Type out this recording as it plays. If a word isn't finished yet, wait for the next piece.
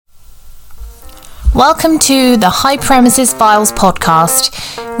Welcome to the Hyperemesis Files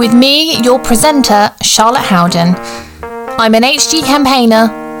podcast with me, your presenter, Charlotte Howden. I'm an HG campaigner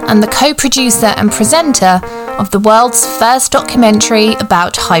and the co-producer and presenter of the world's first documentary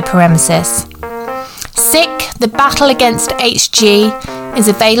about hyperemesis. Sick, the battle against HG is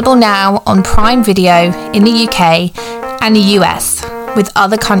available now on Prime Video in the UK and the US, with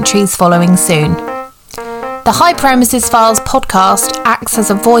other countries following soon. The Hyperemesis Files podcast acts as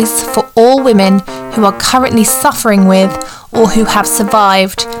a voice for all women who are currently suffering with or who have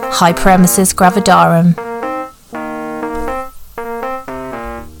survived hyperemesis gravidarum.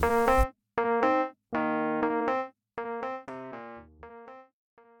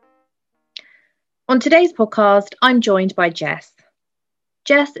 On today's podcast, I'm joined by Jess.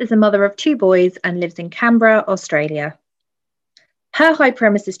 Jess is a mother of 2 boys and lives in Canberra, Australia. Her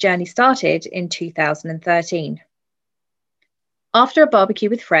hyperemesis journey started in 2013. After a barbecue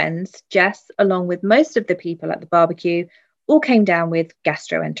with friends, Jess, along with most of the people at the barbecue, all came down with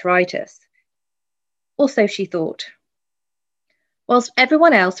gastroenteritis. Or so she thought. Whilst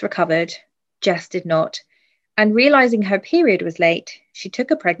everyone else recovered, Jess did not, and realising her period was late, she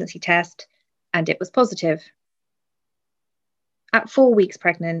took a pregnancy test and it was positive. At 4 weeks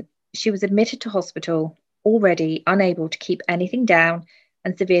pregnant, she was admitted to hospital, already unable to keep anything down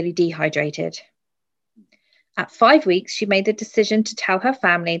and severely dehydrated. At 5 weeks, she made the decision to tell her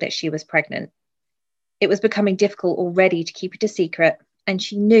family that she was pregnant. It was becoming difficult already to keep it a secret, and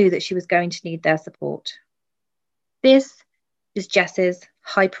she knew that she was going to need their support. This is Jess's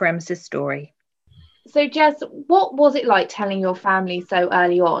hyperemesis story. So Jess, what was it like telling your family so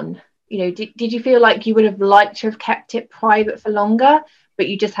early on? You know, did you feel like you would have liked to have kept it private for longer, but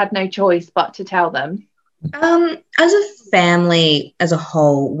you just had no choice but to tell them? As a family as a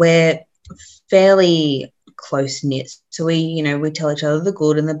whole, we're fairly close-knit. So we tell each other the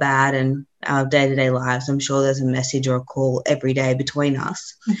good and the bad and our day-to-day lives. I'm sure there's a message or a call every day between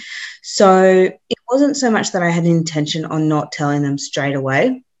us. So it wasn't so much that I had an intention on not telling them straight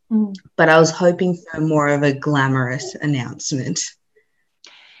away, but I was hoping for more of a glamorous announcement.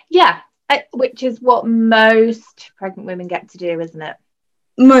 Yeah, which is what most pregnant women get to do, isn't it?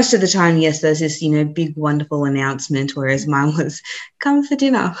 Most of the time, yes, there's this, big, wonderful announcement, whereas mine was, come for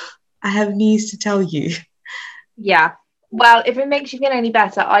dinner. I have news to tell you. Yeah. Well, if it makes you feel any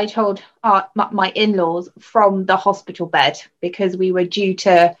better, I told my in-laws from the hospital bed because we were due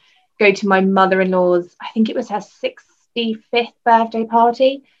to go to my mother-in-law's, I think it was her 65th birthday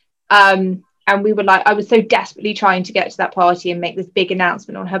party. And we were like, I was so desperately trying to get to that party and make this big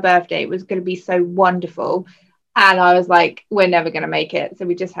announcement on her birthday. It was going to be so wonderful. And I was like, we're never going to make it. So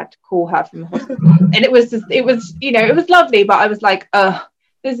we just had to call her from the hospital. And it was lovely. But I was like,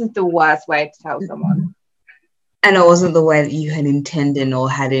 this is the worst way to tell someone. And it wasn't the way that you had intended or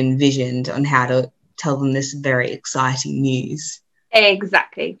had envisioned on how to tell them this very exciting news.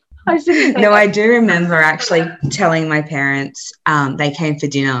 Exactly. I do remember actually telling my parents, they came for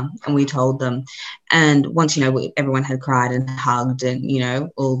dinner and we told them. And once, everyone had cried and hugged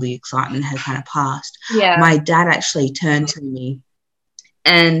and, all the excitement had kind of passed. Yeah. My dad actually turned to me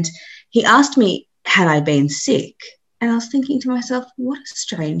and he asked me, had I been sick? And I was thinking to myself, what a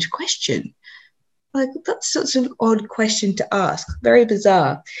strange question. Like, that's such an odd question to ask. Very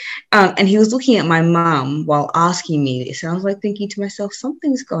bizarre. And he was looking at my mum while asking me this. And I was like thinking to myself,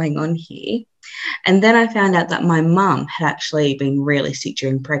 something's going on here. And then I found out that my mum had actually been really sick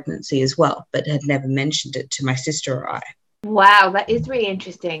during pregnancy as well, but had never mentioned it to my sister or I. Wow, that is really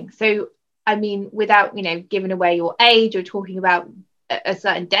interesting. So, I mean, without, giving away your age or talking about a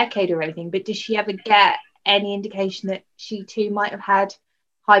certain decade or anything, but did she ever get any indication that she too might have had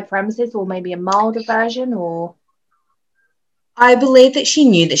hyperemesis or maybe a milder version? Or I believe that she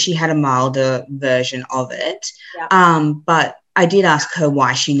knew that she had a milder version of it. Yeah. But I did ask her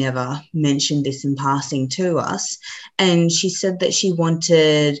why she never mentioned this in passing to us, and she said that she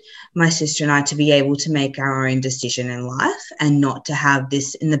wanted my sister and I to be able to make our own decision in life and not to have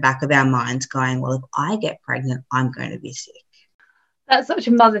this in the back of our minds going, well, if I get pregnant, I'm going to be sick. That's such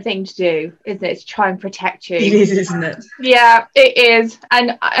a mother thing to do, isn't it? To try and protect you. It is, isn't it? Yeah, it is.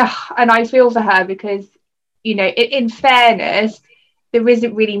 And I feel for her because, in fairness, there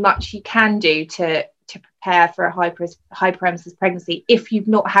isn't really much you can do to prepare for a hyperemesis pregnancy if you've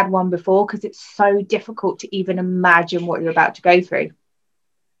not had one before, because it's so difficult to even imagine what you're about to go through.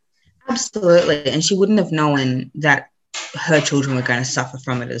 Absolutely. And she wouldn't have known that her children were going to suffer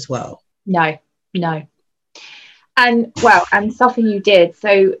from it as well. No. And suffer you did.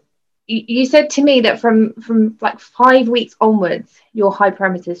 So you said to me that from like 5 weeks onwards, your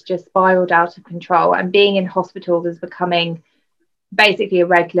hyperemesis just spiraled out of control, and being in hospital was becoming basically a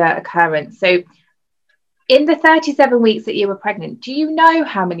regular occurrence. So In the 37 weeks that you were pregnant, do you know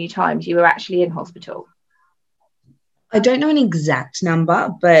how many times you were actually in hospital? I don't know an exact number,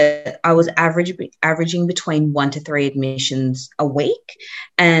 but I was averaging between 1 to 3 admissions a week,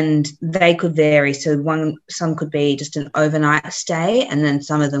 and they could vary. So some could be just an overnight stay, and then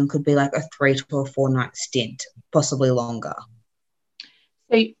some of them could be like a 3 to a 4-night stint, possibly longer.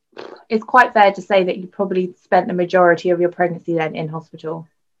 So it's quite fair to say that you probably spent the majority of your pregnancy then in hospital.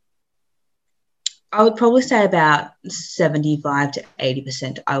 I would probably say about 75 to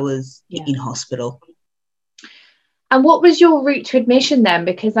 80% I was in hospital. And what was your route to admission then?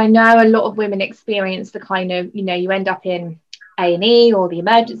 Because I know a lot of women experience the kind of, you end up in A&E or the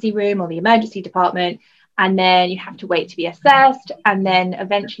emergency room or the emergency department, and then you have to wait to be assessed, and then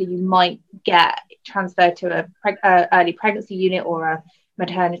eventually you might get transferred to a early pregnancy unit or a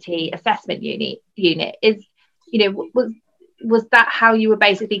maternity assessment unit. Was that how you were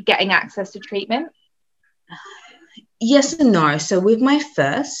basically getting access to treatment? Yes and no. So with my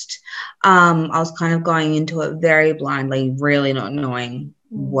first, I was kind of going into it very blindly, really not knowing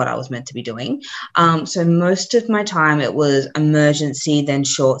what I was meant to be doing. So most of my time it was emergency, then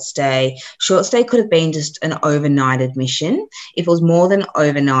short stay. Short stay could have been just an overnight admission. If it was more than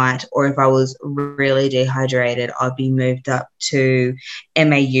overnight, or if I was really dehydrated, I'd be moved up to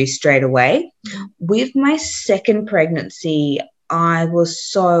MAU straight away. With my second pregnancy, I was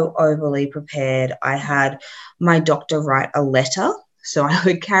so overly prepared. I had my doctor write a letter. So I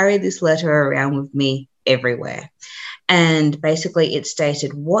would carry this letter around with me everywhere. And basically it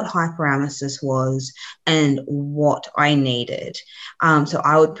stated what hyperemesis was and what I needed. So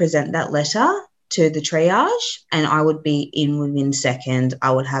I would present that letter to the triage and I would be in within seconds.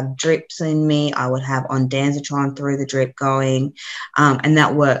 I would have drips in me. I would have ondansetron through the drip going. And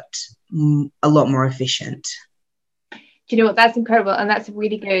that worked a lot more efficient. Do you know what? That's incredible. And that's a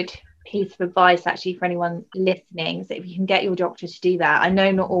really good piece of advice actually for anyone listening. So if you can get your doctor to do that, I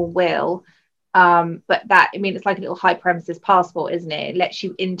know not all will, but it's like a little hyperemesis passport, isn't it? It lets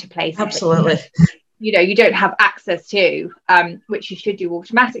you into places absolutely you don't have access to, which you should do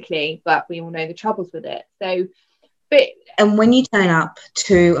automatically, but we all know the troubles with it. And when you turn up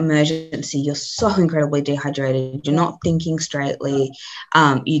to emergency, you're so incredibly dehydrated. You're not thinking straightly.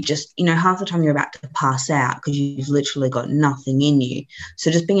 You just, half the time you're about to pass out because you've literally got nothing in you. So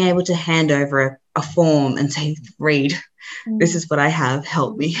just being able to hand over a form and say, read, this is what I have,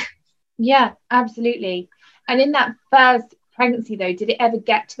 help me. Yeah, absolutely. And in that first pregnancy, though, did it ever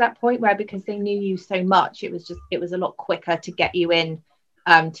get to that point where, because they knew you so much, it was a lot quicker to get you in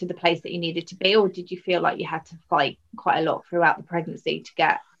to the place that you needed to be, or did you feel like you had to fight quite a lot throughout the pregnancy to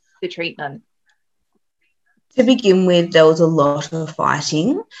get the treatment? To begin with, there was a lot of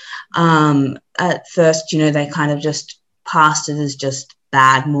fighting. At first, they kind of just passed it as just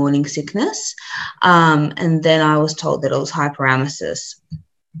bad morning sickness. And then I was told that it was hyperemesis.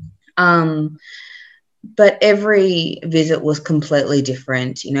 But every visit was completely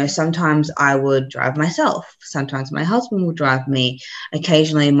different. Sometimes I would drive myself. Sometimes my husband would drive me.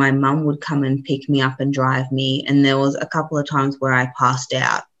 Occasionally my mum would come and pick me up and drive me. And there was a couple of times where I passed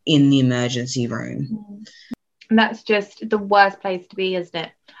out in the emergency room. And that's just the worst place to be, isn't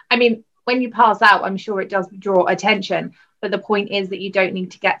it? I mean, when you pass out, I'm sure it does draw attention. But the point is that you don't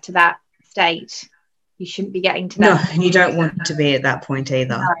need to get to that state. You shouldn't be getting to that. No, and you don't want to be at that point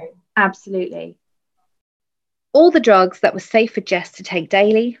either. No, absolutely. All the drugs that were safe for Jess to take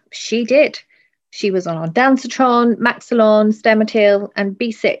daily, she did. She was on ondansetron, Maxilon, Stemetil, and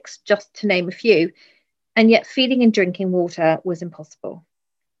B6, just to name a few, and yet feeding and drinking water was impossible.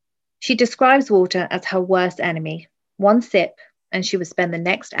 She describes water as her worst enemy. One sip, and she would spend the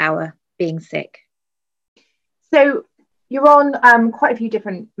next hour being sick. So you're on quite a few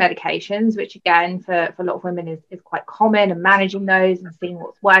different medications, which again, for a lot of women is quite common, and managing those and seeing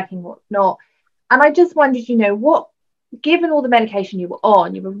what's working, what's not. And I just wondered, given all the medication you were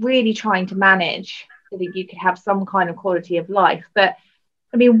on, you were really trying to manage so that you could have some kind of quality of life. But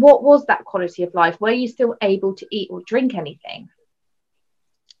I mean, what was that quality of life? Were you still able to eat or drink anything?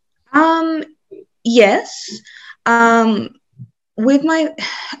 Yes. And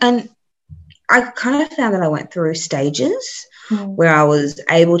I kind of found that I went through stages where I was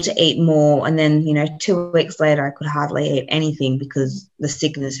able to eat more. And then, 2 weeks later, I could hardly eat anything because the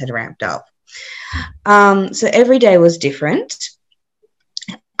sickness had ramped up. So every day was different.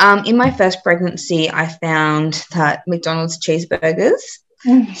 In my first pregnancy, I found that McDonald's cheeseburgers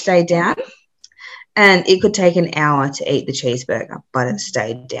stayed down, and it could take an hour to eat the cheeseburger, but it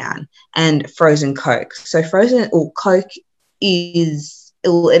stayed down. And frozen Coke. So Coke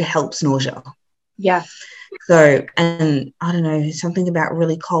it helps nausea. Yeah. So, and I don't know, something about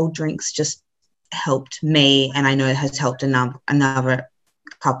really cold drinks just helped me, and I know it has helped another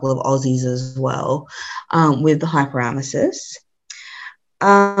couple of Aussies as well, with the hyperemesis.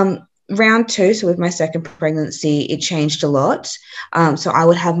 Round 2, so with my second pregnancy, it changed a lot. So I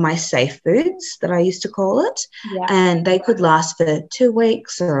would have my safe foods that I used to call it, and they could last for 2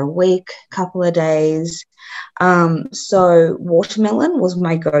 weeks or a week, couple of days. So watermelon was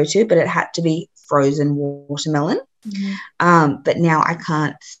my go-to, but it had to be frozen watermelon. But now I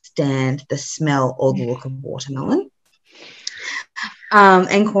can't stand the smell or the look of watermelon.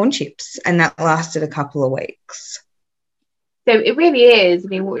 And corn chips, and that lasted a couple of weeks. So it really is, I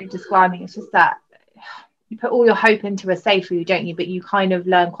mean, what you're describing, it's just that you put all your hope into a safe food, don't you? But you kind of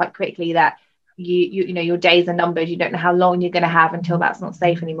learn quite quickly that you know, your days are numbered. You don't know how long you're going to have until that's not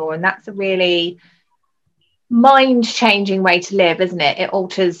safe anymore. And that's a really mind-changing way to live, isn't it?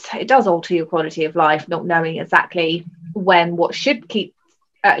 It does alter your quality of life, not knowing exactly when what should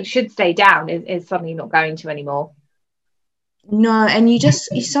stay down is suddenly not going to anymore. No, and you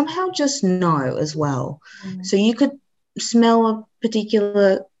somehow just know as well. So you could smell a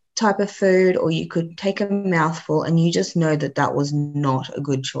particular type of food, or you could take a mouthful and you just know that was not a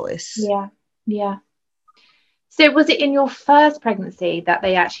good choice. Yeah. So was it in your first pregnancy that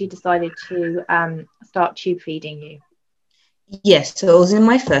they actually decided to start tube feeding you? Yes, so it was in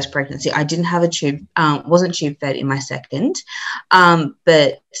my first pregnancy. I didn't have a tube, wasn't tube fed in my second,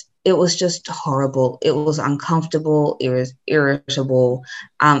 but it was just horrible. It was uncomfortable. It was irritable.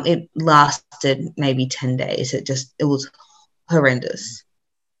 It lasted maybe 10 days. It was horrendous.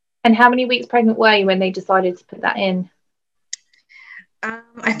 And how many weeks pregnant were you when they decided to put that in?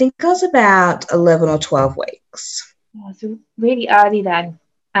 I think I was about 11 or 12 weeks. Oh, so really early then.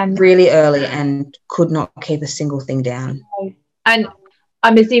 And really early, and could not keep a single thing down. And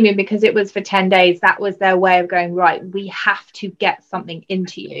I'm assuming because it was for 10 days, that was their way of going, right, we have to get something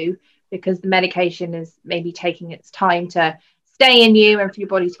into you because the medication is maybe taking its time to stay in you and for your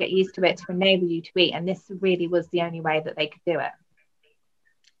body to get used to it to enable you to eat. And this really was the only way that they could do it.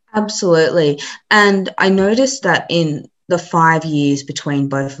 Absolutely. And I noticed that in the 5 years between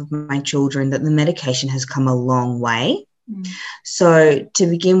both of my children that the medication has come a long way. So to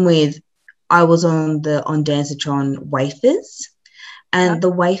begin with, I was on the ondansetron wafers, and the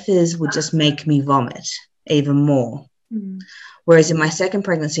wafers would just make me vomit even more. Whereas in my second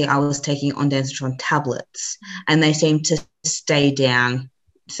pregnancy, I was taking ondansetron tablets, and they seemed to stay down,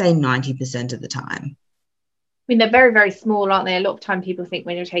 say, 90% of the time. I mean, they're very, very small, aren't they? A lot of time people think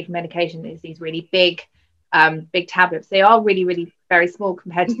when you're taking medication, there's these really big tablets. They are really, really very small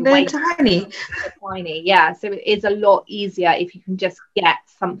compared to the They're weight. tiny. They're tiny, yeah. So it is a lot easier if you can just get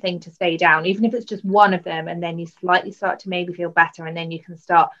something to stay down, even if it's just one of them, and then you slightly start to maybe feel better, and then you can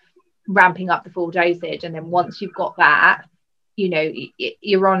start ramping up the full dosage. And then once you've got that, you know,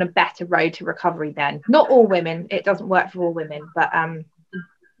 you're on a better road to recovery then. Not all women, it doesn't work for all women, but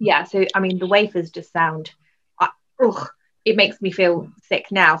yeah. So I mean, the wafers just sound it makes me feel sick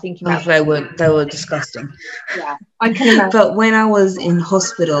now thinking about they were disgusting. Yeah, I can imagine. But when I was in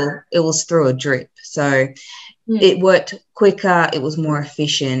hospital, it was through a drip, so it worked quicker, it was more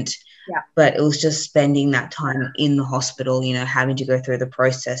efficient. But it was just spending that time in the hospital, you know, having to go through the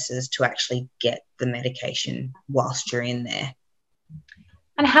processes to actually get the medication whilst you're in there.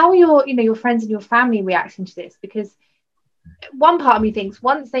 And how are your friends and your family reacting to this? Because one part of me thinks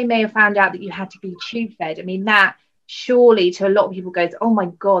once they may have found out that you had to be tube fed, I mean, that surely to a lot of people goes, oh my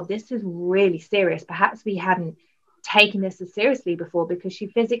God, this is really serious. Perhaps we hadn't taken this as seriously before, because she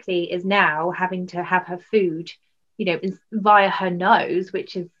physically is now having to have her food, you know, via her nose,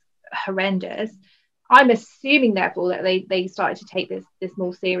 which is horrendous. I'm assuming therefore that they started to take this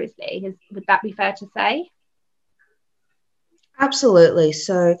more seriously. Would that be fair to say? Absolutely.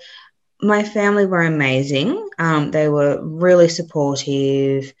 So my family were amazing. They were really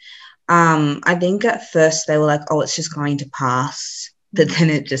supportive. I think at first they were like, oh, it's just going to pass, but then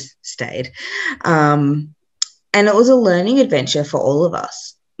it just stayed. And it was a learning adventure for all of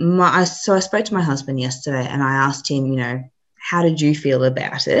us. So I spoke to my husband yesterday, and I asked him, you know, how did you feel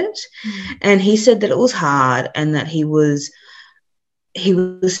about it? And he said that it was hard, and that he was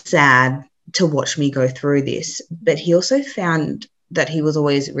sad to watch me go through this, but he also found that he was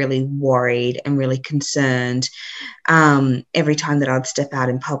always really worried and really concerned every time that I'd step out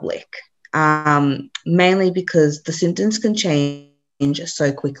in public, mainly because the symptoms can change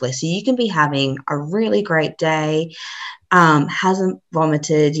so quickly. So you can be having a really great day, hasn't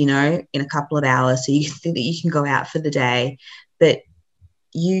vomited, you know, in a couple of hours, so you think that you can go out for the day, but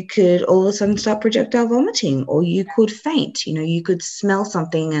you could all of a sudden start projectile vomiting, or you could faint, you know, you could smell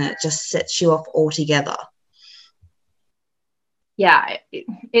something and it just sets you off altogether. Yeah,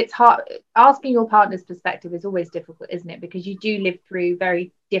 it's hard. Asking your partner's perspective is always difficult, isn't it? Because you do live through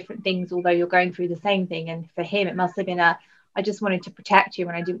very different things, although you're going through the same thing. And for him, it must have been I just wanted to protect you,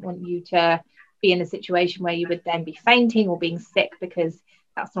 and I didn't want you to be in a situation where you would then be fainting or being sick, because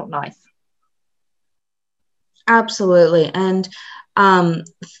that's not nice. Absolutely. And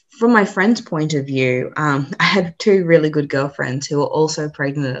from my friend's point of view, I had two really good girlfriends who were also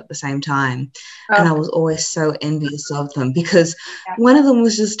pregnant at the same time. And I was always so envious of them because one of them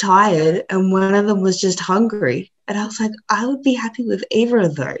was just tired and one of them was just hungry. And I was like, I would be happy with either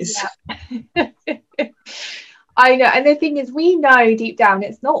of those. Yeah. I know. And the thing is, we know deep down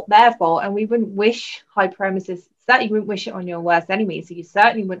it's not their fault, and we wouldn't wish hyperemesis. Certainly wouldn't wish it on your worst enemy. So you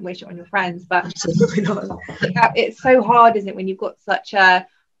certainly wouldn't wish it on your friends. But absolutely not. It's so hard, isn't it, when you've got such a,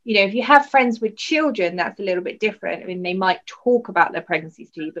 if you have friends with children, that's a little bit different. I mean, they might talk about their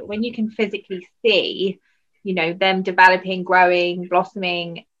pregnancies to you, but when you can physically see, them developing, growing,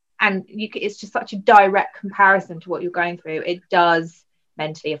 blossoming, and it's just such a direct comparison to what you're going through, it does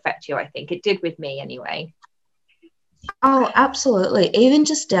mentally affect you. I think it did with me anyway. Oh, absolutely. Even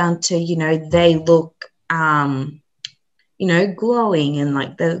just down to, they look, glowing and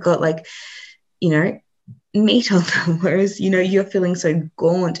like they've got like, meat on them. Whereas, you're feeling so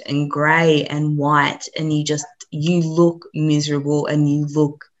gaunt and grey and white and you look miserable and you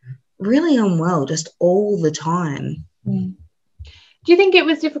look really unwell just all the time. Mm. Do you think it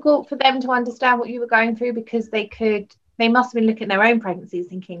was difficult for them to understand what you were going through? Because they must have been looking at their own pregnancies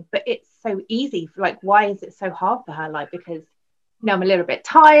thinking, but it's so easy. Like, why is it so hard for her? Like, because, I'm a little bit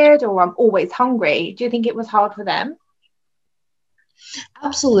tired or I'm always hungry. Do you think it was hard for them?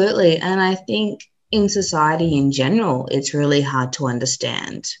 Absolutely. And I think in society in general, it's really hard to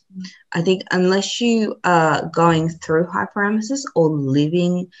understand. I think unless you are going through hyperemesis or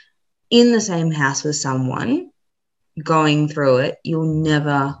living in the same house with someone going through it, you'll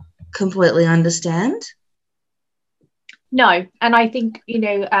never completely understand. No. And I think,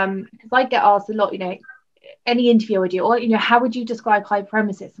 because I get asked a lot, any interview I do, or, how would you describe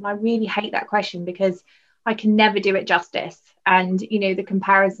hyperemesis? And I really hate that question because I can never do it justice. And, the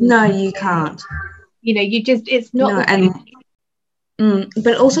comparison. No, you can't. It's not. No,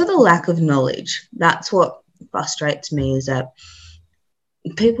 but also the lack of knowledge. That's what frustrates me, is that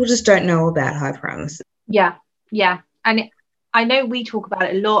people just don't know about hyperemesis. Yeah. And I know we talk about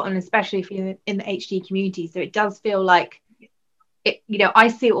it a lot, and especially if you're in the HD community. So it does feel like it, I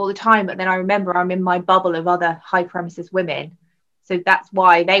see it all the time, but then I remember I'm in my bubble of other hyperemesis women. So that's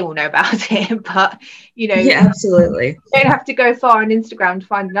why they all know about it. But, yeah, absolutely. You don't have to go far on Instagram to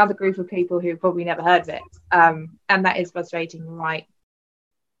find another group of people who probably never heard of it. And that is frustrating, right?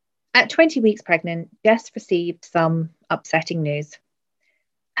 At 20 weeks pregnant, Jess received some upsetting news.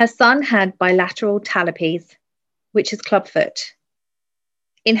 Her son had bilateral talipes, which is clubfoot.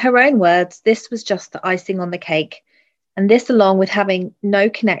 In her own words, this was just the icing on the cake. And this, along with having no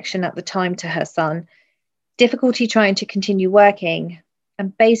connection at the time to her son, difficulty trying to continue working,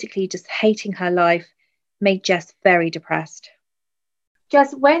 and basically just hating her life, made Jess very depressed.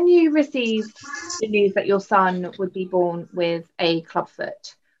 Jess, when you received the news that your son would be born with a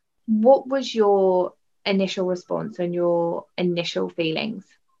clubfoot, what was your initial response and your initial feelings?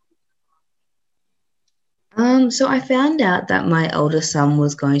 So I found out that my older son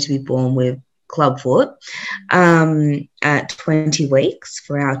was going to be born with clubfoot at 20 weeks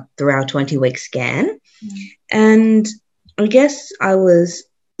through our 20-week scan. And I guess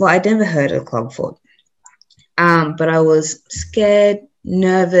I'd never heard of clubfoot, but I was scared,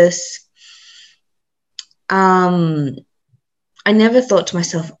 nervous. I never thought to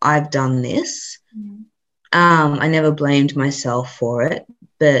myself, I've done this. I never blamed myself for it,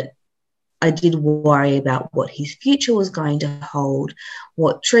 but I did worry about what his future was going to hold,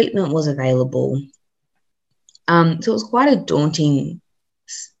 what treatment was available. So it was quite a daunting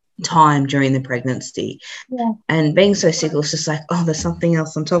time during the pregnancy. Yeah. And being so sick, it was just like, oh, there's something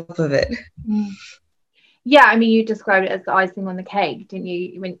else on top of it. Yeah, I mean, you described it as the icing on the cake, didn't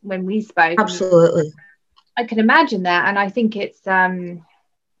you, when we spoke? Absolutely. I can imagine that. And I think it's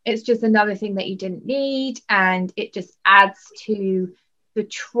just another thing that you didn't need, and it just adds to the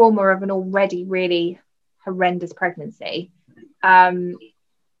trauma of an already really horrendous pregnancy.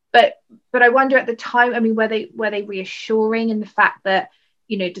 But I wonder at the time, I mean, were they reassuring in the fact that,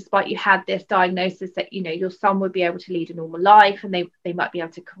 despite you had this diagnosis, that, your son would be able to lead a normal life and they might be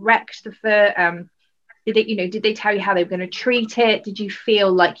able to correct the foot? Did they tell you how they were going to treat it? Did you feel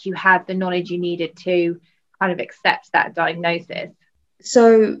like you had the knowledge you needed to kind of accept that diagnosis?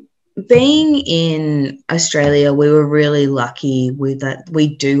 So being in Australia, we were really lucky with that.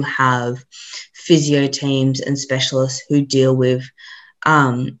 We do have physio teams and specialists who deal with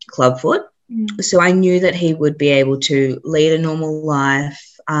clubfoot. So I knew that he would be able to lead a normal life.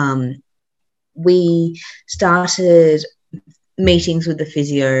 We started meetings with the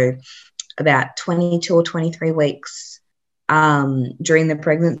physio about 22 or 23 weeks during the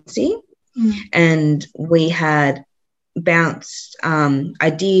pregnancy. And we had bounced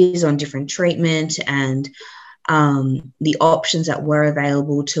ideas on different treatment and the options that were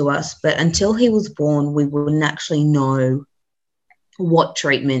available to us. But until he was born, we wouldn't actually know what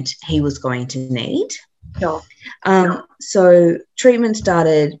treatment he was going to need. Sure. So treatment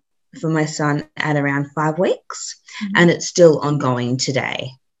started for my son at around 5 weeks, and it's still ongoing today.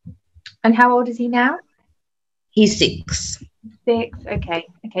 And how old is he now? He's 6. 6. Okay.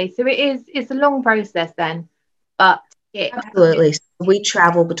 So it's a long process then, but absolutely. We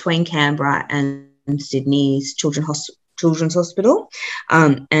travel between Canberra and Sydney's Children's Hospital,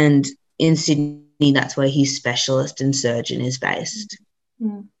 and in Sydney, that's where his specialist and surgeon is based.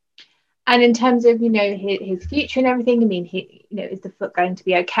 And in terms of, his future and everything, I mean, is the foot going to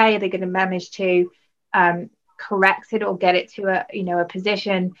be okay? Are they going to manage to correct it or get it to a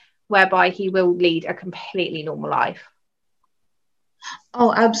position whereby he will lead a completely normal life?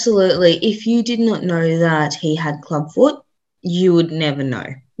 Oh, absolutely. If you did not know that he had clubfoot, you would never know.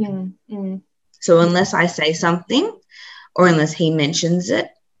 So unless I say something or unless he mentions it,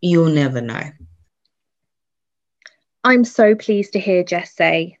 you'll never know. I'm so pleased to hear Jess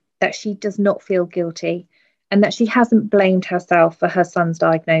say that she does not feel guilty and that she hasn't blamed herself for her son's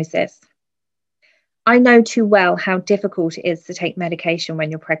diagnosis. I know too well how difficult it is to take medication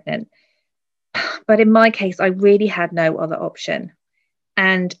when you're pregnant. But in my case, I really had no other option.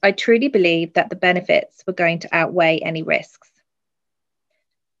 And I truly believe that the benefits were going to outweigh any risks.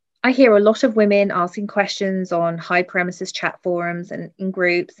 I hear a lot of women asking questions on Hyperemesis chat forums and in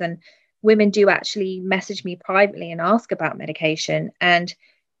groups, and women do actually message me privately and ask about medication. And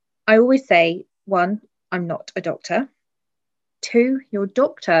I always say, 1, I'm not a doctor. 2, your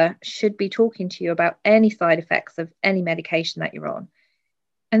doctor should be talking to you about any side effects of any medication that you're on.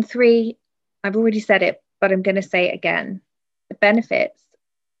 And 3, I've already said it, but I'm going to say it again. The benefits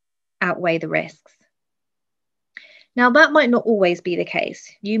outweigh the risks. Now, that might not always be the case.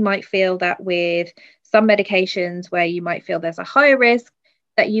 You might feel that with some medications where you might feel there's a higher risk,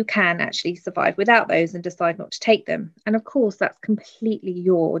 that you can actually survive without those and decide not to take them. And of course, that's completely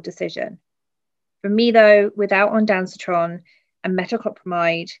your decision. For me, though, without ondansetron and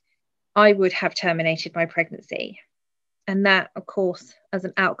metoclopramide, I would have terminated my pregnancy. And that, of course, as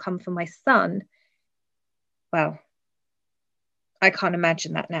an outcome for my son, well, I can't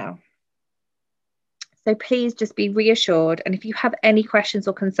imagine that now. So please just be reassured. And if you have any questions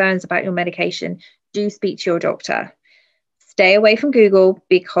or concerns about your medication, do speak to your doctor. Stay away from Google,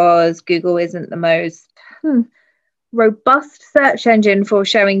 because Google isn't the most robust search engine for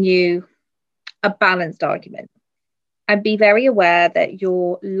showing you a balanced argument. And be very aware that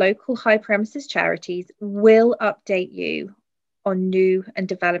your local Hyperemesis charities will update you on new and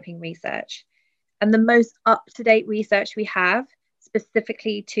developing research. And the most up-to-date research we have,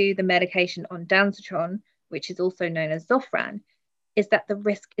 specifically to the medication ondansetron, which is also known as Zofran, is that the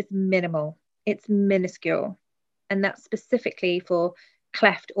risk is minimal. It's minuscule. And that's specifically for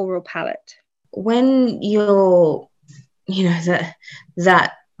cleft oral palate. When you're,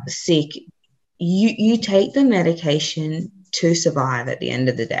 that sick, you take the medication to survive at the end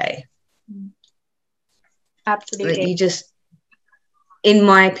of the day. Absolutely. You just, in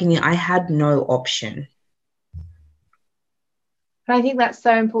my opinion, I had no option. And I think that's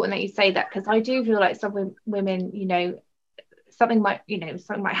so important that you say that, because I do feel like some women, something might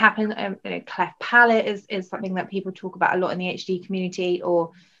happen. Cleft palate is something that people talk about a lot in the HD community,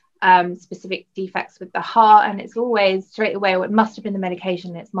 or specific defects with the heart, and it's always straight away, it must have been the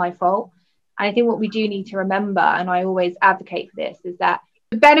medication, it's my fault. And I think what we do need to remember, and I always advocate for this, is that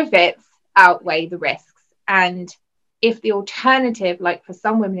the benefits outweigh the risks. And if the alternative, like for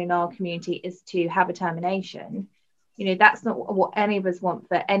some women in our community, is to have a termination, that's not what any of us want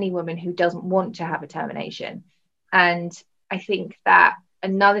for any woman who doesn't want to have a termination. And I think that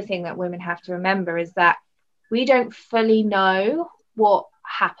another thing that women have to remember is that we don't fully know what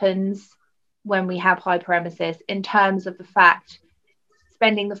happens when we have hyperemesis, in terms of the fact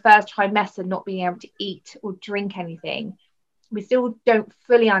spending the first trimester not being able to eat or drink anything. We still don't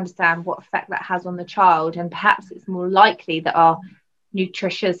fully understand what effect that has on the child, and perhaps it's more likely that our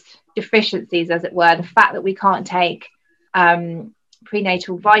nutritious deficiencies, as it were, the fact that we can't take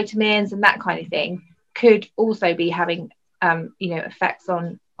prenatal vitamins and that kind of thing, could also be having effects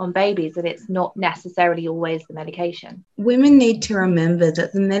on on babies, and it's not necessarily always the medication. Women need to remember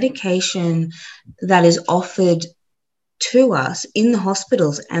that the medication that is offered to us in the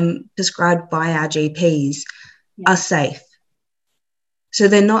hospitals and prescribed by our GPs are safe. So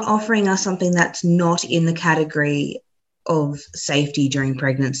they're not offering us something that's not in the category of safety during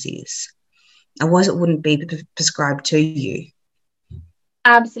pregnancies. Otherwise, it wouldn't be prescribed to you.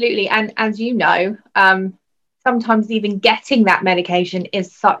 Absolutely. And as you know, sometimes even getting that medication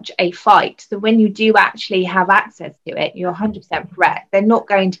is such a fight. So when you do actually have access to it, you're 100% correct. They're not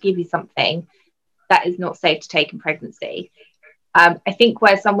going to give you something that is not safe to take in pregnancy. I think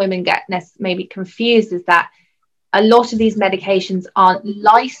where some women get maybe confused is that a lot of these medications aren't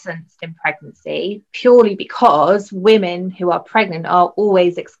licensed in pregnancy purely because women who are pregnant are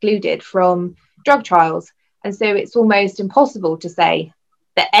always excluded from drug trials. And so it's almost impossible to say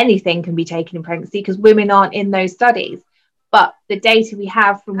that anything can be taken in pregnancy because women aren't in those studies. But the data we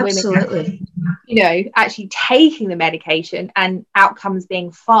have from women, actually taking the medication and outcomes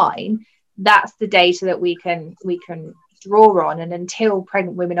being fine, that's the data that we can draw on. And until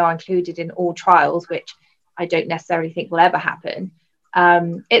pregnant women are included in all trials, which I don't necessarily think will ever happen,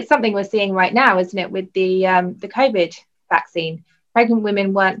 it's something we're seeing right now, isn't it, with the COVID vaccine? Pregnant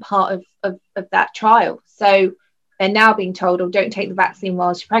women weren't part of that trial, so they're now being told, don't take the vaccine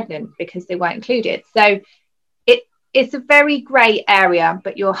whilst you're pregnant because they weren't included. So it's a very grey area,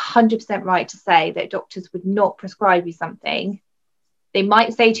 but you're 100% right to say that doctors would not prescribe you something. They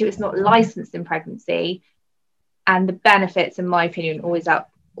might say to you it's not licensed in pregnancy, and the benefits, in my opinion, always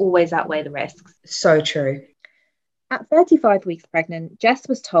outweigh the risks. So true. At 35 weeks pregnant, Jess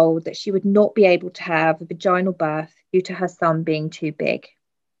was told that she would not be able to have a vaginal birth due to her son being too big.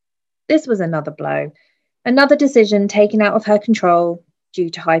 This was another blow, another decision taken out of her control due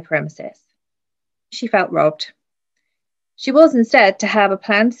to hyperemesis. She felt robbed. She was instead to have a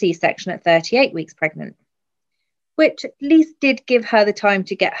planned C-section at 38 weeks pregnant, which at least did give her the time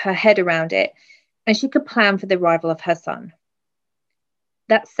to get her head around it, and she could plan for the arrival of her son.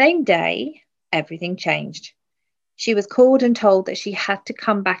 That same day, everything changed. She was called and told that she had to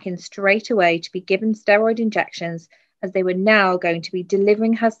come back in straight away to be given steroid injections, as they were now going to be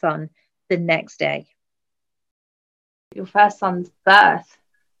delivering her son the next day. Your first son's birth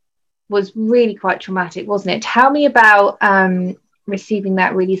was really quite traumatic, wasn't it? Tell me about receiving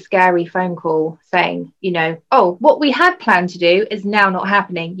that really scary phone call saying, what we had planned to do is now not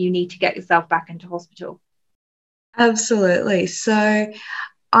happening. You need to get yourself back into hospital. Absolutely. So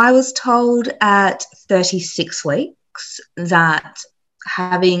I was told at 36 weeks that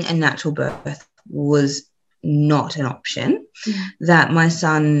having a natural birth was not an option, that my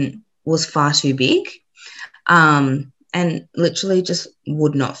son was far too big and literally just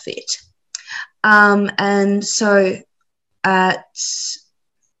would not fit. And so at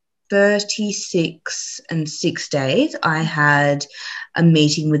 36 and 6 days, I had a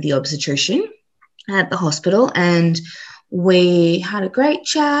meeting with the obstetrician at the hospital, and we had a great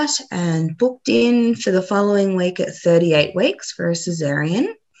chat and booked in for the following week at 38 weeks for a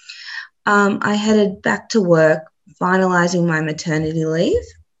cesarean. I headed back to work, finalising my maternity leave,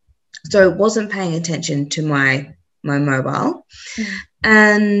 so wasn't paying attention to my mobile.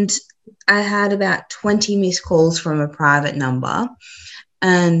 And I had about 20 missed calls from a private number,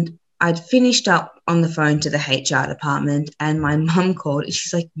 and I'd finished up on the phone to the HR department, and my mum called and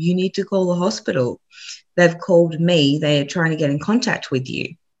she's like, you need to call the hospital. They've called me. They're trying to get in contact with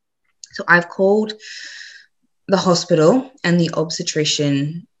you. So I've called the hospital, and the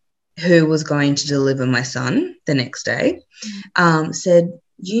obstetrician who was going to deliver my son the next day said,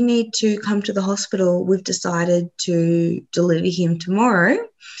 you need to come to the hospital. We've decided to deliver him tomorrow,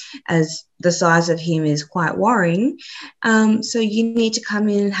 as the size of him is quite worrying. So you need to come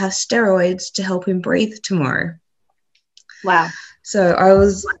in and have steroids to help him breathe tomorrow. Wow. So I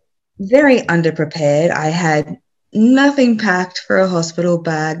was very underprepared. I had nothing packed for a hospital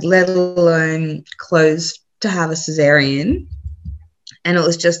bag, let alone clothes to have a cesarean. And it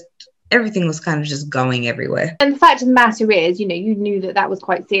was just, everything was kind of just going everywhere. And the fact of the matter is, you knew that was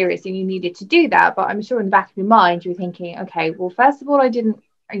quite serious and you needed to do that. But I'm sure in the back of your mind, you were thinking, okay, well, first of all, I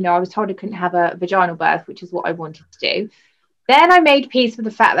was told I couldn't have a vaginal birth, which is what I wanted to do. Then I made peace with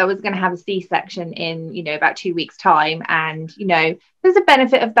the fact that I was going to have a C-section in, about 2 weeks' time. And, there's a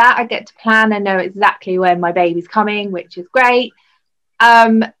benefit of that. I get to plan and know exactly when my baby's coming, which is great.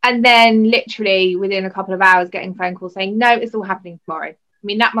 And then literally within a couple of hours getting a phone call saying, no, it's all happening tomorrow. I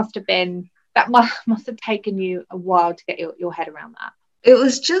mean, that must have taken you a while to get your head around that.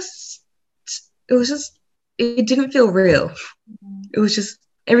 It didn't feel real. It was just,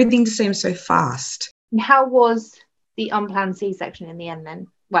 everything just seemed so fast. And how was the unplanned C-section in the end then?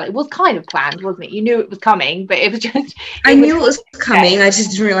 well, it was kind of planned, wasn't it? You knew it was coming, but it was just... I knew it was coming. I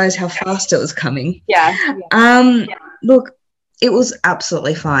just didn't realise how fast it was coming. Yeah. Look, it was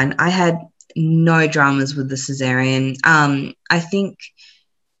absolutely fine. I had no dramas with the cesarean. I think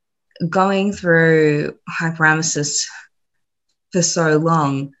going through hyperemesis for so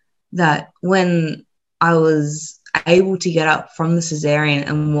long that when I was able to get up from the cesarean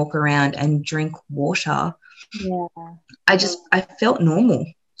and walk around and drink water, I felt normal.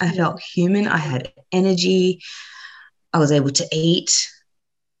 I felt human. I had energy. I was able to eat.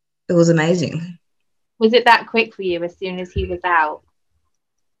 It was amazing. Was it that quick for you? As soon as he was out,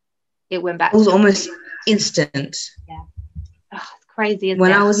 it went back? It was almost instant. Yeah. Oh, it's crazy, isn't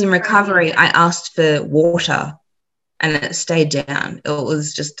when it? I was in recovery, I asked for water and it stayed down. It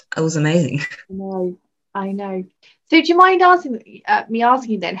was amazing. I know. So do you mind asking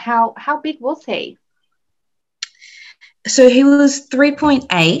you then, how big was he? So he was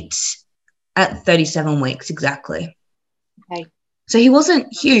 3.8 at 37 weeks exactly. Okay. So he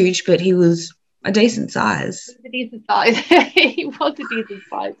wasn't huge, but he was a decent size. He was a decent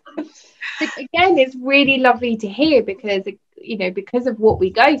size. But again, it's really lovely to hear because, because of what we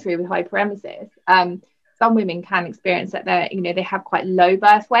go through with hyperemesis, some women can experience that they have quite low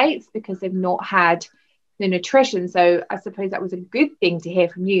birth weights because they've not had the nutrition. So I suppose that was a good thing to hear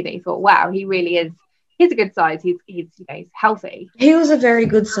from you, that you thought, wow, he's a good size. He's healthy. He was a very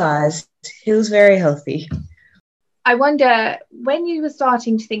good size. He was very healthy. I wonder, when you were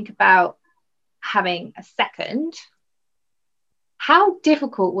starting to think about having a second, how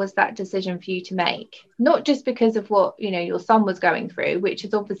difficult was that decision for you to make? Not just because of what your son was going through, which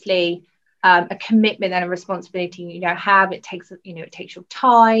is obviously a commitment and a responsibility have. It takes your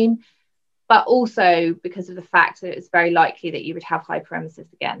time, but also because of the fact that it's very likely that you would have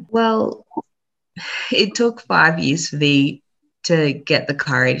hyperemesis again. Well, it took 5 years for me to get the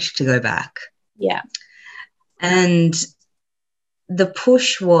courage to go back. Yeah. And the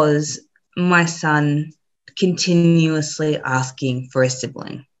push was my son continuously asking for a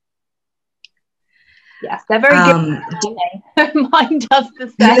sibling. Yes, they're very good. Mine does the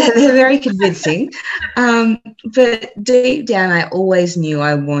same. They're very convincing. But deep down, I always knew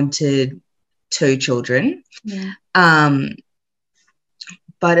I wanted 2 children. Yeah.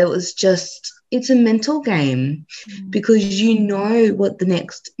 But it's a mental game because you know what the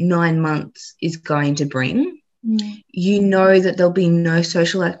next 9 months is going to bring. You know that there'll be no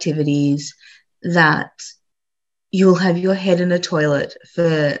social activities, that you'll have your head in a toilet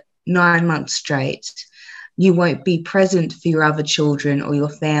for 9 months straight. You won't be present for your other children or your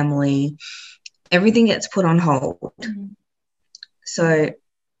family. Everything gets put on hold. So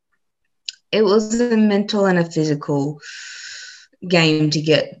it was a mental and a physical game to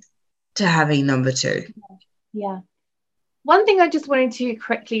get to having number 2. Yeah. One thing I just wanted to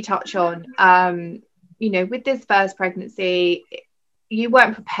quickly touch on, with this first pregnancy, you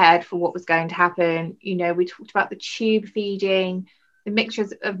weren't prepared for what was going to happen. We talked about the tube feeding, the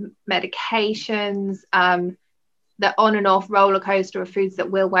mixtures of medications, the on and off roller coaster of foods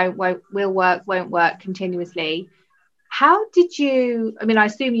that will work, won't work continuously. How did you, I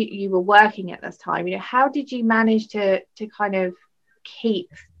assume you were working at this time, how did you manage to kind of keep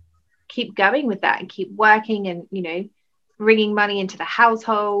going with that and keep working and, bringing money into the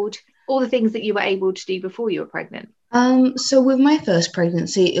household, all the things that you were able to do before you were pregnant? So with my first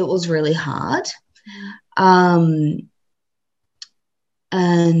pregnancy, it was really hard. And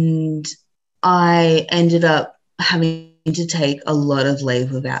I ended up having to take a lot of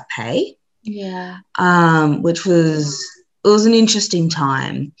leave without pay. Yeah. Which was an interesting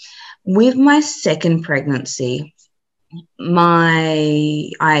time. With my second pregnancy,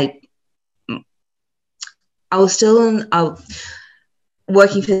 I was still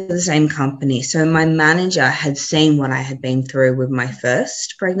working for the same company. So my manager had seen what I had been through with my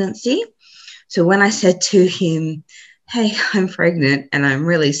first pregnancy. So when I said to him, hey, I'm pregnant and I'm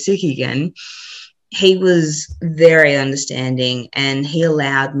really sick again, he was very understanding and he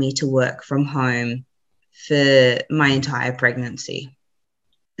allowed me to work from home for my entire pregnancy.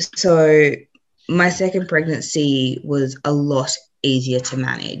 So my second pregnancy was a lot easier to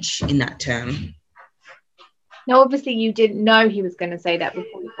manage in that term. Now, obviously, you didn't know he was going to say that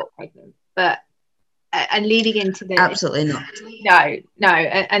before you got pregnant, but and leading into the absolutely not. No,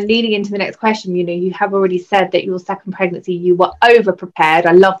 and leading into the next question, you have already said that your second pregnancy you were over prepared.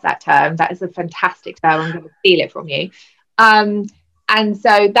 I love that term. That is a fantastic term. I'm going to steal it from you. And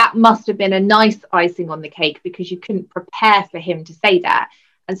so that must have been a nice icing on the cake because you couldn't prepare for him to say that.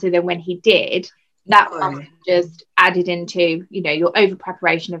 And so then when he did, that must have just added into your over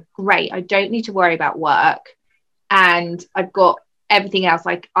preparation of, great, I don't need to worry about work. And I've got everything else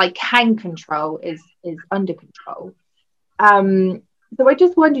I can control is under control. So I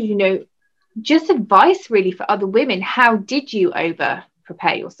just wondered, just advice really for other women. How did you over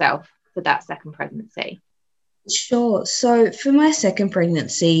prepare yourself for that second pregnancy? Sure. So for my second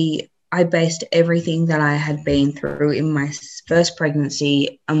pregnancy, I based everything that I had been through in my first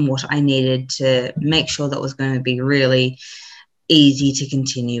pregnancy and what I needed to make sure that was going to be really easy to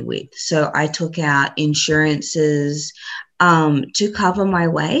continue with. So I took out insurances to cover my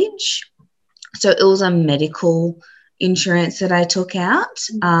wage. So it was a medical insurance that I took out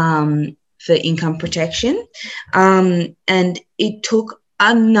for income protection. And it took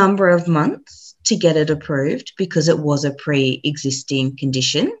a number of months to get it approved because it was a pre-existing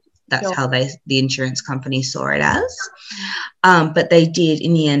condition. That's Sure. how the insurance company saw it as. But they did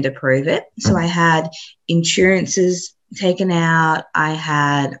in the end approve it. So I had insurances taken out. I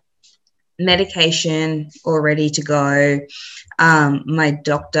had medication all ready to go. My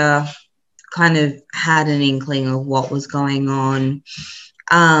doctor kind of had an inkling of what was going on.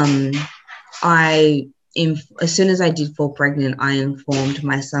 As soon as I did fall pregnant, I informed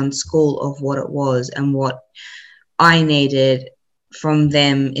my son's school of what it was and what I needed from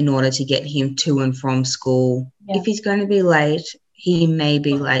them in order to get him to and from school. Yeah. If he's going to be late, he may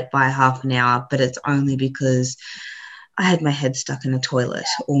be late by half an hour, but it's only because I had my head stuck in a toilet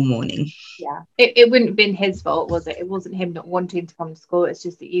all morning. Yeah, it wouldn't have been his fault, was it? It wasn't him not wanting to come to school. It's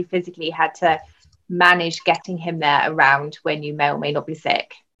just that you physically had to manage getting him there around when you may or may not be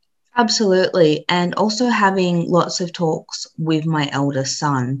sick. Absolutely. And also having lots of talks with my eldest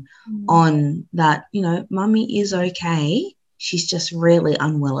son on that, mummy is okay. She's just really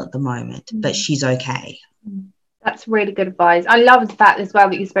unwell at the moment, but she's okay. That's really good advice. I love the fact as well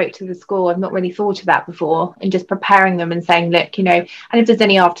that you spoke to the school. I've not really thought of that before, and just preparing them and saying, look, and if there's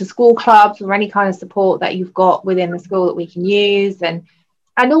any after school clubs or any kind of support that you've got within the school that we can use, and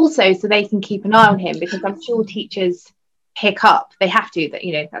also so they can keep an eye on him, because I'm sure teachers pick up, they have to,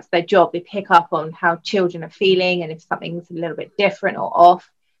 that that's their job, they pick up on how children are feeling and if something's a little bit different or off,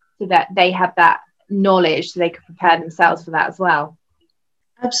 so that they have that knowledge so they can prepare themselves for that as well.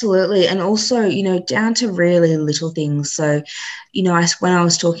 Absolutely. And also, down to really little things. So, when I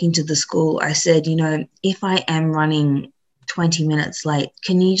was talking to the school, I said, if I am running 20 minutes late,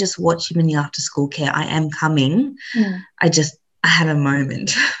 can you just watch him in the after school care? I am coming. I had a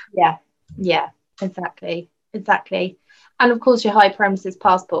moment. Yeah, exactly. And of course your Hyperemesis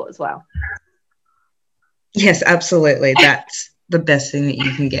passport as well. Yes, absolutely. That's the best thing that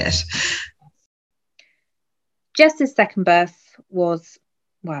you can get. Jess's second birth was,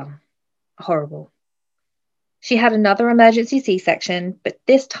 horrible. She had another emergency C-section, but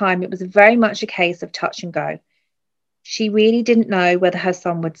this time it was very much a case of touch and go. She really didn't know whether her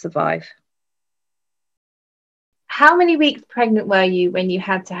son would survive. How many weeks pregnant were you when you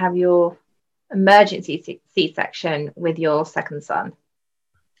had to have your emergency C-section with your second son?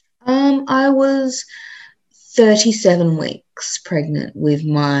 I was 37 weeks pregnant with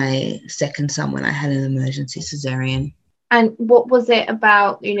my second son when I had an emergency cesarean. And what was it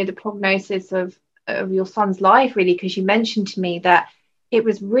about, the prognosis of your son's life, really? Because you mentioned to me that it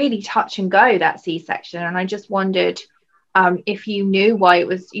was really touch and go, that C-section. And I just wondered if you knew why it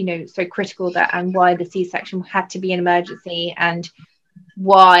was, so critical, and why the C-section had to be an emergency, and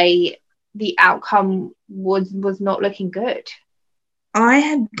why the outcome was not looking good. I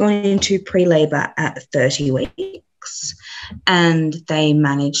had gone into pre-labor at 30 weeks and they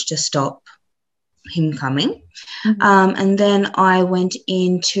managed to stop him coming. And then I went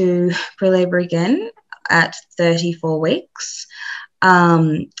into pre-labor again at 34 weeks.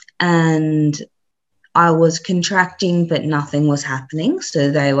 And I was contracting, but nothing was happening.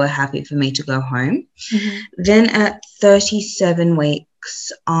 So they were happy for me to go home. Then at 37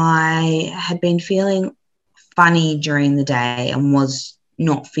 weeks, I had been feeling funny during the day and was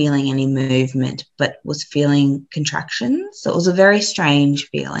not feeling any movement, but was feeling contractions. So it was a very strange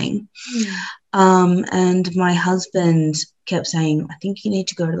feeling. And my husband kept saying, I think you need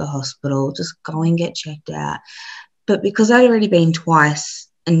to go to the hospital, just go and get checked out. But because I'd already been twice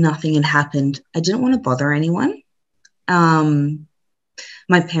and nothing had happened, I didn't want to bother anyone.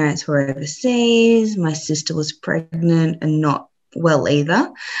 My parents were overseas. My sister was pregnant and not well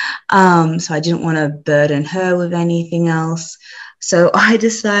either. So I didn't want to burden her with anything else. So I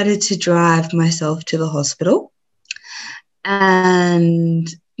decided to drive myself to the hospital, and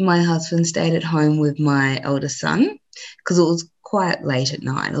my husband stayed at home with my eldest son because it was quite late at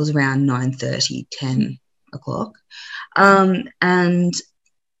night. It was around 9:30, 10 o'clock. And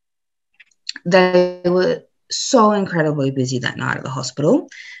they were so incredibly busy that night at the hospital.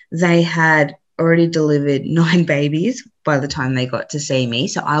 They had already delivered 9 babies by the time they got to see me.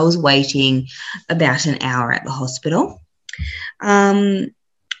 So I was waiting about an hour at the hospital.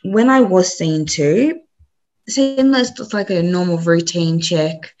 When I was seen to, seamless, just like a normal routine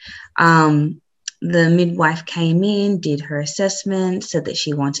check. The midwife came in, did her assessment, said that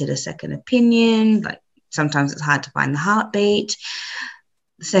she wanted a second opinion. Like sometimes it's hard to find the heartbeat.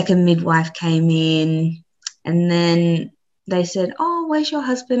 The second midwife came in, and then they said, "Oh, where's your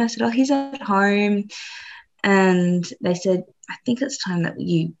husband?" I said, "Oh, he's at home." And they said, "I think it's time that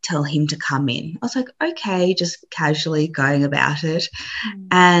you tell him to come in." I was like, okay, just casually going about it.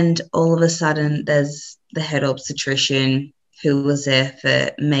 And all of a sudden there's the head obstetrician who was there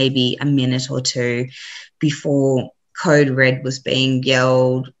for maybe a minute or two before code red was being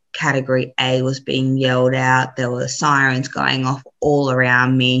yelled, category A was being yelled out. There were sirens going off all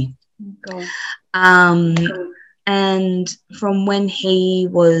around me. God. And from when he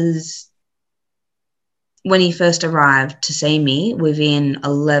first arrived to see me, within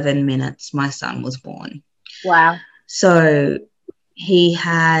 11 minutes, my son was born. Wow. So he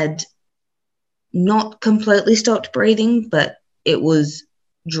had not completely stopped breathing, but it was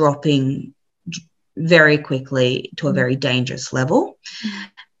dropping very quickly to a very dangerous level.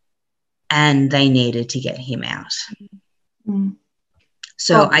 And they needed to get him out.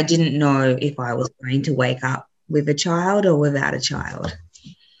 So I didn't know if I was going to wake up with a child or without a child.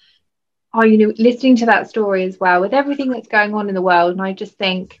 Oh, listening to that story as well, with everything that's going on in the world, and I just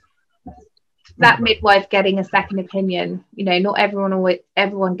think that midwife getting a second opinion, not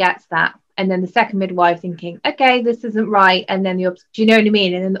everyone gets that. And then the second midwife thinking, okay, this isn't right. And then do you know what I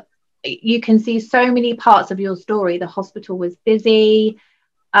mean? And then you can see so many parts of your story. The hospital was busy,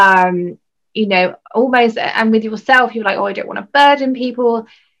 almost, and with yourself, you're like, oh, I don't want to burden people.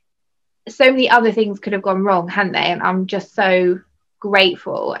 So many other things could have gone wrong, hadn't they? And I'm just so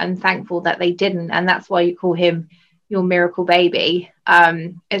grateful and thankful that they didn't. And that's why you call him your miracle baby.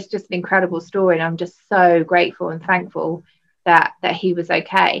 It's just an incredible story, and I'm just so grateful and thankful that he was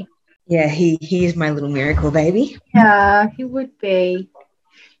okay. Yeah, he is my little miracle baby. Yeah, he would be.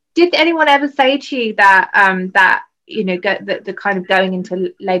 Did anyone ever say to you that the kind of going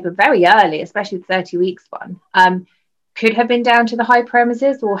into labor very early, especially the 30 weeks one, could have been down to the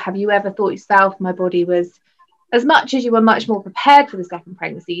hyperemesis? Or have you ever thought yourself, my body was, as much as you were much more prepared for the second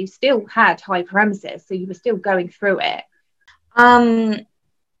pregnancy, you still had hyperemesis, so you were still going through it?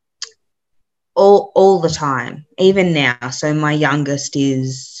 All the time, even now. So my youngest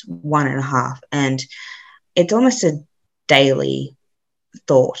is 1.5, and it's almost a daily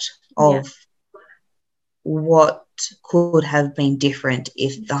thought of what could have been different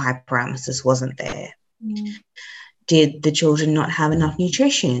if the hyperemesis wasn't there. Did the children not have enough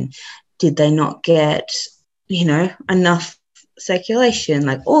nutrition? Did they not get enough circulation?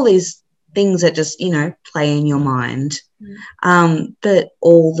 Like all these things that just play in your mind. But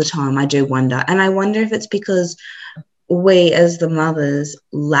all the time I do wonder, and I wonder if it's because we as the mothers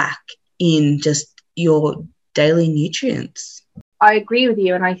lack in just your daily nutrients. I agree with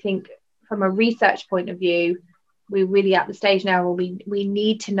you, and I think from a research point of view, we're really at the stage now where we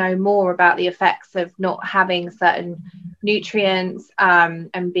need to know more about the effects of not having certain nutrients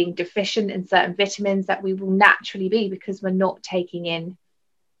and being deficient in certain vitamins that we will naturally be because we're not taking in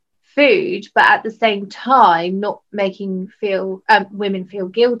food, but at the same time not making women feel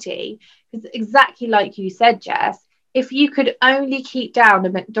guilty, because exactly like you said, Jess, if you could only keep down a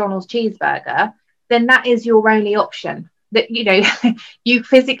McDonald's cheeseburger, then that is your only option. That you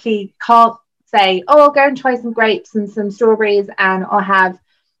physically can't say, oh, I'll go and try some grapes and some strawberries and I'll have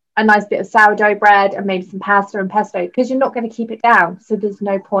a nice bit of sourdough bread and maybe some pasta and pesto, because you're not going to keep it down, so there's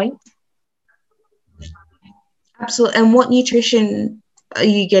no point. Absolutely. And what nutrition are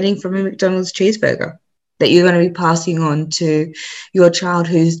you getting from a McDonald's cheeseburger that you're going to be passing on to your child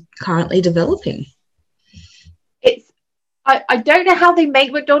who's currently developing? I don't know how they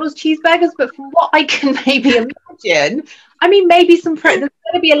make McDonald's cheeseburgers, but from what I can maybe imagine, I mean, maybe there's going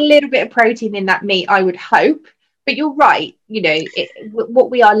to be a little bit of protein in that meat, I would hope. But you're right, what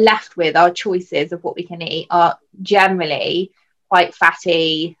we are left with, our choices of what we can eat are generally quite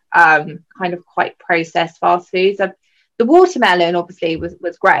fatty, kind of quite processed fast foods. The watermelon obviously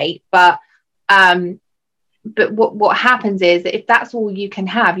was great, but what happens is that if that's all you can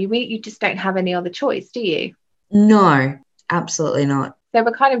have, you just don't have any other choice, do you? No, absolutely not. So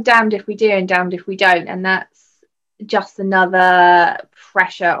we're kind of damned if we do and damned if we don't, and that's just another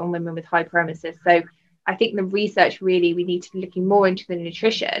pressure on women with hyperemesis. So I think the research really, we need to be looking more into the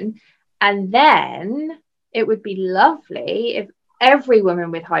nutrition, and then it would be lovely if every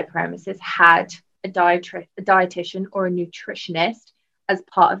woman with hyperemesis had a dietitian or a nutritionist as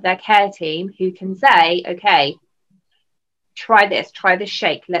part of their care team who can say, okay, try this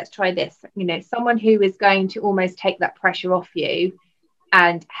shake, let's try this, someone who is going to almost take that pressure off you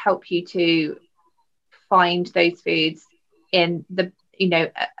and help you to find those foods in the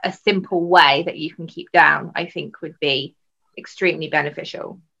a simple way that you can keep down, I think would be extremely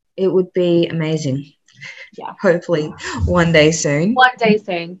beneficial. It would be amazing. Yeah, hopefully one day soon.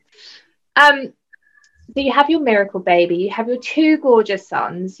 So you have your miracle baby, you have your two gorgeous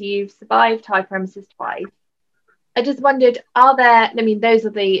sons, you've survived Hyperemesis twice. I just wondered, those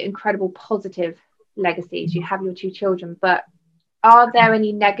are the incredible positive legacies. You have your two children, but are there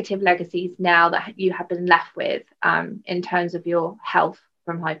any negative legacies now that you have been left with in terms of your health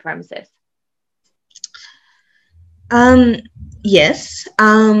from hyperemesis? Yes.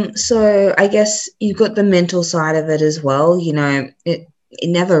 So I guess you've got the mental side of it as well. It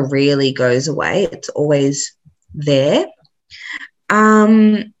never really goes away. It's always there.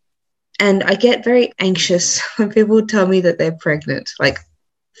 And I get very anxious when people tell me that they're pregnant, like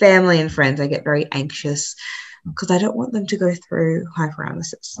family and friends. I get very anxious because I don't want them to go through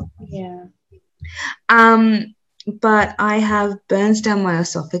hyperemesis. Yeah. But I have burns down my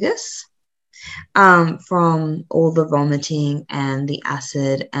esophagus from all the vomiting and the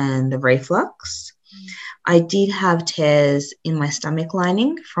acid and the reflux. I did have tears in my stomach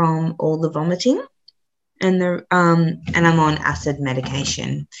lining from all the vomiting, and I'm on acid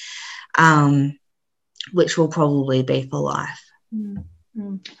medication, which will probably be for life.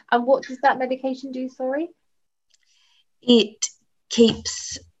 Mm-hmm. And what does that medication do, sorry? It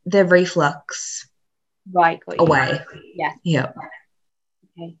keeps the reflux away. Yeah. Yep.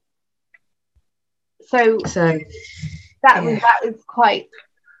 Okay. So that was quite,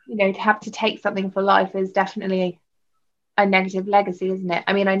 to have to take something for life is definitely a negative legacy, isn't it?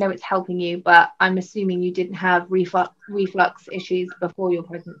 I mean, I know it's helping you, but I'm assuming you didn't have reflux issues before your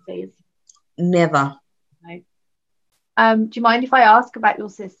pregnancies. Never. No. Do you mind if I ask about your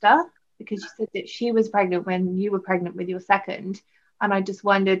sister? Because you said that she was pregnant when you were pregnant with your second, and I just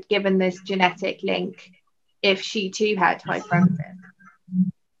wondered, given this genetic link, if she too had hyperemesis.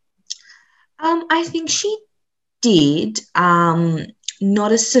 I think she did,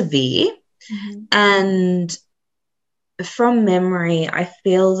 not as severe. Mm-hmm. And from memory, I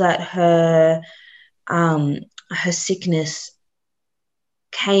feel that her sickness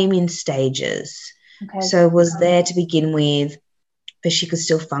came in stages. Okay. So it was there to begin with, but she could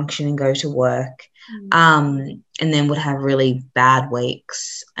still function and go to work. Mm-hmm. And then would have really bad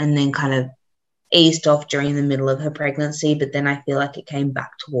weeks and then kind of eased off during the middle of her pregnancy, but then I feel like it came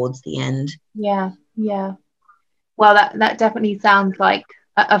back towards the end. Yeah. Well, that definitely sounds like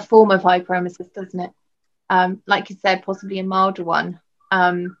a form of hyperemesis, doesn't it? Like you said, possibly a milder one.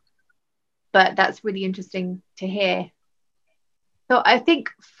 But that's really interesting to hear. So I think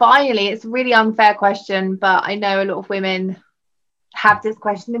finally, it's a really unfair question, but I know a lot of women have this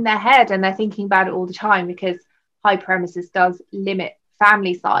question in their head and they're thinking about it all the time because hyperemesis does limit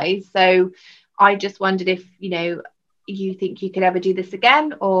family size. So I just wondered if, you think you could ever do this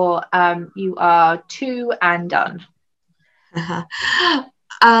again, or you are two and done.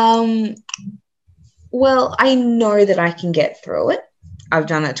 Well, I know that I can get through it. I've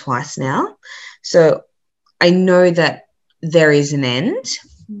done it twice now. So I know that there is an end.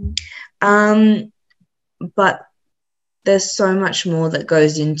 But there's so much more that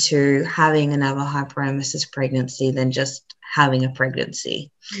goes into having another hyperemesis pregnancy than just having a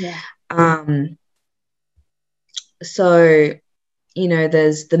pregnancy. Yeah. So,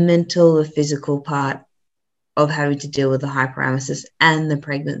 there's the mental, the physical part of having to deal with the hyperemesis and the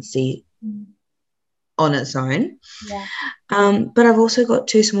pregnancy on its own. Yeah. But I've also got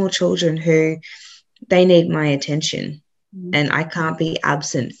two small children who they need my attention, and I can't be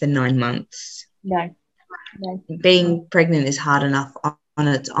absent for 9 months. No. Being pregnant is hard enough on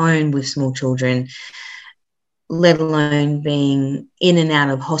its own with small children, let alone being in and out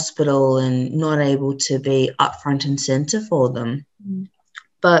of hospital and not able to be up front and center for them.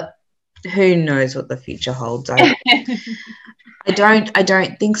 But who knows what the future holds? I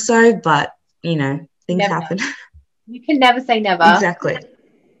don't think so, but things happen. You can never say never. Exactly.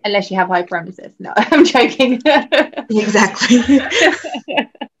 Unless you have hyperemesis. No, I'm joking. Exactly.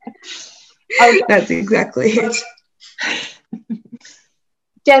 That's exactly it.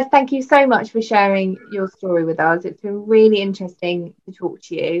 Jess, thank you so much for sharing your story with us. It's been really interesting to talk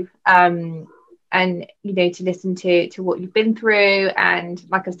to you, and to listen to what you've been through. And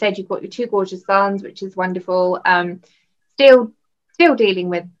like I said, you've got your two gorgeous sons, which is wonderful. Still dealing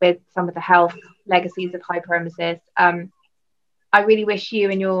with some of the health legacies of hyperemesis. I really wish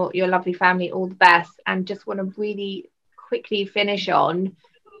you and your lovely family all the best, and just want to really quickly finish on,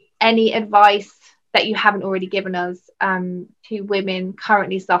 any advice that you haven't already given us to women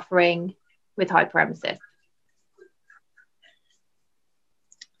currently suffering with hyperemesis?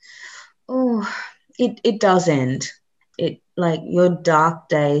 Oh, it does end. It, like, your dark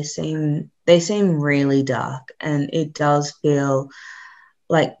days seem really dark, and it does feel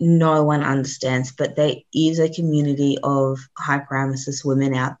like no one understands, but there is a community of hyperemesis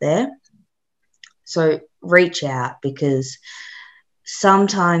women out there. So reach out, because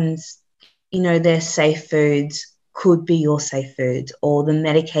sometimes, their safe foods could be your safe foods, or the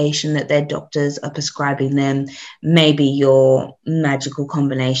medication that their doctors are prescribing them may be your magical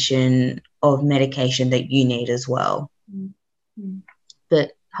combination of medication that you need as well. Mm-hmm.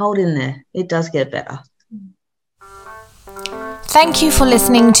 But hold in there. It does get better. Thank you for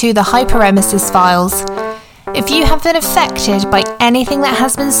listening to the Hyperemesis Files. If you have been affected by anything that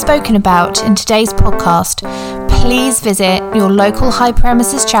has been spoken about in today's podcast, please visit your local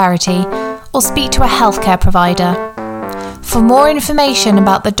Hyperemesis charity or speak to a healthcare provider. For more information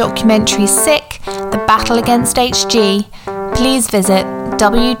about the documentary Sick, The Battle Against HG, please visit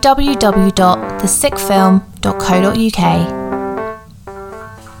www.thesickfilm.co.uk.